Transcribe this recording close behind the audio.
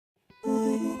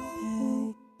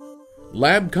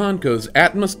Labconco's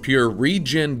AtmosPure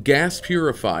Re-Gen Gas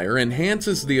Purifier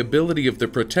enhances the ability of the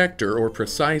Protector or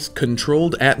precise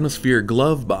controlled atmosphere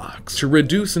glove box to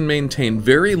reduce and maintain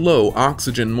very low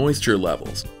oxygen moisture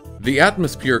levels. The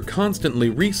AtmosPure constantly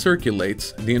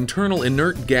recirculates the internal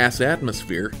inert gas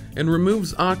atmosphere and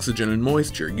removes oxygen and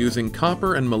moisture using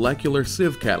copper and molecular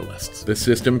sieve catalysts. The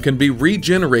system can be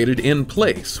regenerated in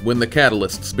place when the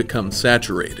catalysts become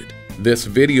saturated. This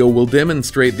video will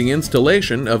demonstrate the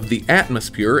installation of the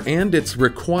AtmosPure and its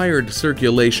required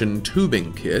circulation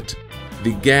tubing kit,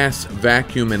 the gas,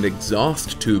 vacuum, and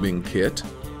exhaust tubing kit,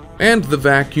 and the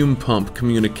vacuum pump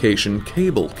communication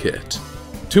cable kit.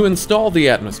 To install the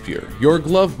AtmosPure, your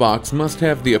glove box must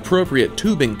have the appropriate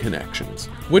tubing connections,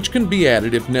 which can be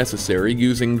added if necessary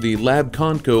using the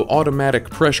Labconco Automatic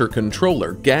Pressure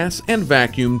Controller gas and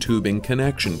vacuum tubing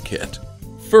connection kit.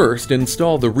 First,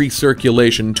 install the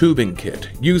recirculation tubing kit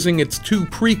using its two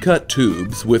pre-cut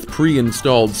tubes with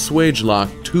pre-installed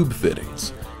swagelok tube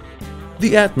fittings.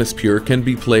 The AtmosPure can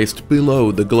be placed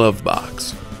below the glove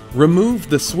box. Remove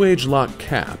the swagelok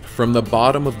cap from the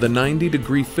bottom of the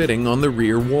 90-degree fitting on the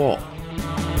rear wall.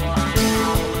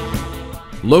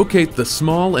 Locate the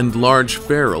small and large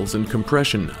ferrules and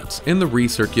compression nuts in the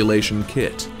recirculation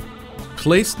kit.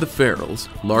 Place the ferrules,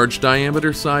 large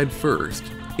diameter side first,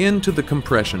 into the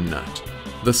compression nut.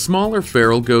 The smaller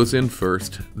ferrule goes in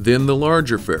first, then the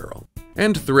larger ferrule,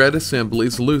 and thread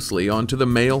assemblies loosely onto the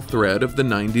male thread of the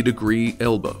 90-degree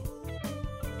elbow.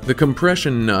 The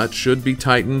compression nut should be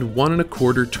tightened 1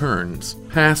 1/4 turns,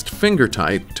 past finger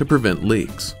tight to prevent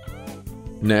leaks.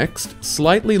 Next,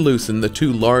 slightly loosen the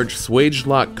two large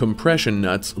swagelok compression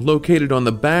nuts located on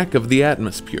the back of the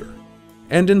AtmosPure,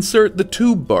 and insert the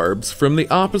tube barbs from the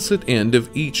opposite end of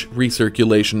each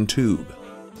recirculation tube.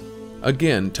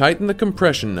 Again, tighten the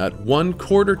compression nut 1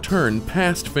 1/4 turn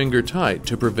past finger tight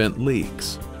to prevent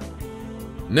leaks.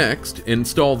 Next,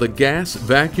 install the gas,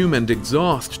 vacuum, and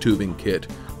exhaust tubing kit,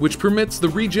 which permits the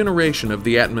regeneration of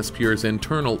the AtmosPure's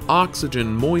internal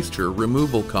oxygen moisture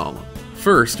removal column.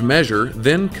 First, measure,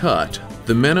 then cut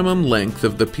the minimum length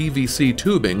of the PVC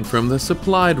tubing from the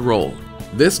supplied roll.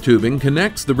 This tubing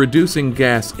connects the reducing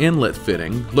gas inlet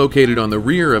fitting, located on the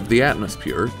rear of the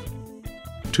AtmosPure,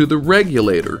 to the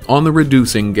regulator on the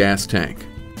reducing gas tank.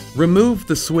 Remove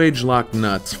the swagelok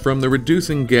nuts from the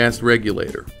reducing gas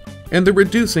regulator and the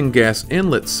reducing gas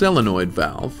inlet solenoid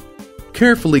valve,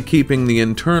 carefully keeping the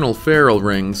internal ferrule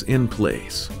rings in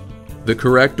place. The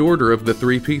correct order of the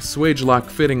 3-piece swagelok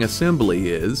fitting assembly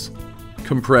is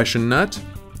compression nut,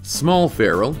 small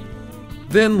ferrule,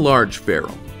 then large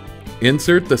ferrule.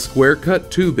 Insert the square-cut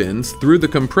tube ends through the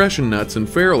compression nuts and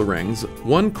ferrule rings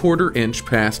 1 1/4 inch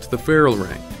past the ferrule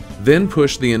ring. Then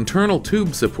push the internal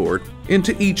tube support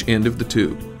into each end of the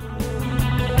tube.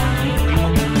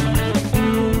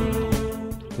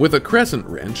 With a crescent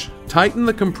wrench, tighten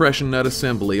the compression nut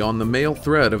assembly on the male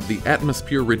thread of the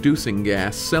AtmosPure reducing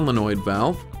gas solenoid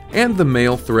valve and the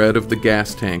male thread of the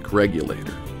gas tank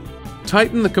regulator.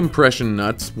 Tighten the compression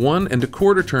nuts 1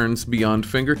 1/4 turns beyond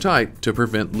finger tight to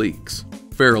prevent leaks.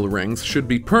 Ferrule rings should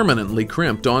be permanently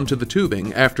crimped onto the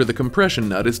tubing after the compression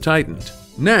nut is tightened.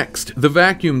 Next, the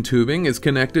vacuum tubing is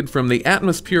connected from the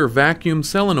AtmosPure vacuum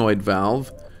solenoid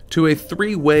valve to a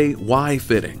 3-way Y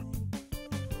fitting.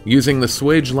 Using the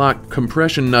swagelok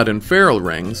compression nut and ferrule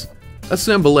rings,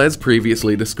 assemble as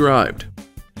previously described.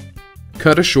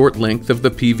 Cut a short length of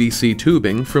the PVC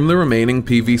tubing from the remaining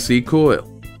PVC coil.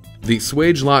 The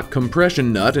swagelok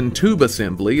compression nut and tube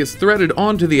assembly is threaded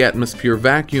onto the AtmosPure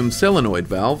vacuum solenoid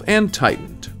valve and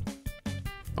tightened.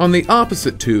 On the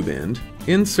opposite tube end,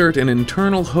 insert an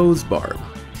internal hose barb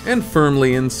and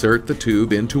firmly insert the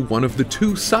tube into one of the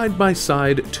two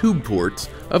side-by-side tube ports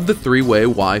of the 3-way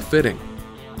Y fitting.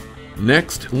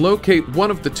 Next, locate one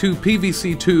of the two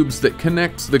PVC tubes that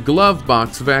connects the glove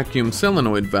box vacuum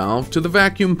solenoid valve to the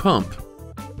vacuum pump.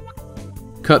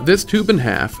 Cut this tube in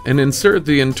half and insert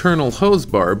the internal hose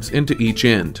barbs into each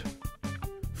end.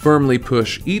 Firmly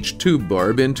push each tube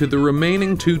barb into the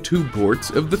remaining two tube ports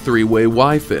of the 3-way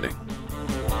Y fitting.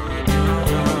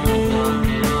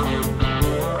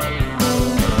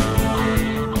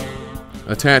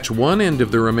 Attach one end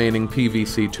of the remaining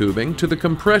PVC tubing to the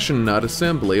compression nut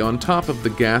assembly on top of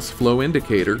the gas flow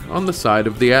indicator on the side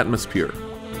of the AtmosPure.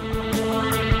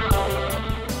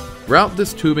 Route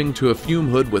this tubing to a fume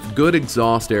hood with good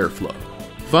exhaust airflow.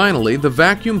 Finally, the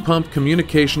vacuum pump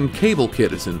communication cable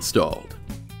kit is installed.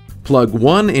 Plug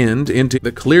one end into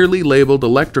the clearly labeled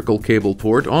electrical cable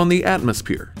port on the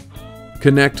AtmosPure.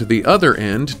 Connect the other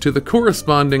end to the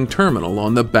corresponding terminal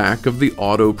on the back of the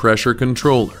auto pressure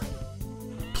controller.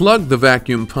 Plug the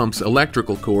vacuum pump's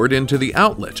electrical cord into the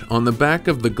outlet on the back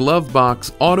of the glove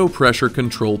box auto pressure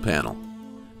control panel.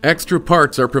 Extra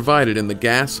parts are provided in the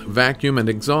gas, vacuum, and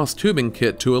exhaust tubing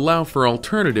kit to allow for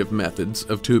alternative methods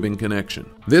of tubing connection.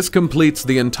 This completes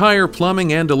the entire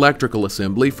plumbing and electrical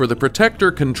assembly for the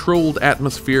Protector controlled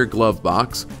AtmosPure glove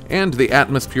box and the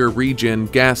AtmosPure Re-Gen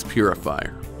Gas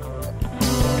Purifier.